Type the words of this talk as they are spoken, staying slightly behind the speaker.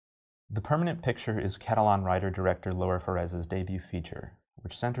The Permanent Picture is Catalan writer-director Laura Ferrés' debut feature,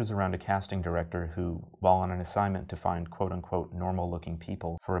 which centers around a casting director who, while on an assignment to find quote-unquote normal-looking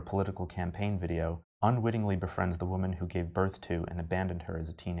people for a political campaign video, unwittingly befriends the woman who gave birth to and abandoned her as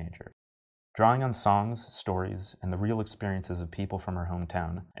a teenager. Drawing on songs, stories, and the real experiences of people from her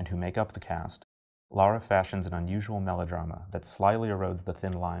hometown and who make up the cast, Laura fashions an unusual melodrama that slyly erodes the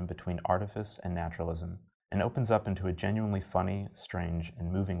thin line between artifice and naturalism, and opens up into a genuinely funny, strange, and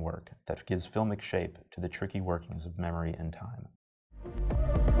moving work that gives filmic shape to the tricky workings of memory and time.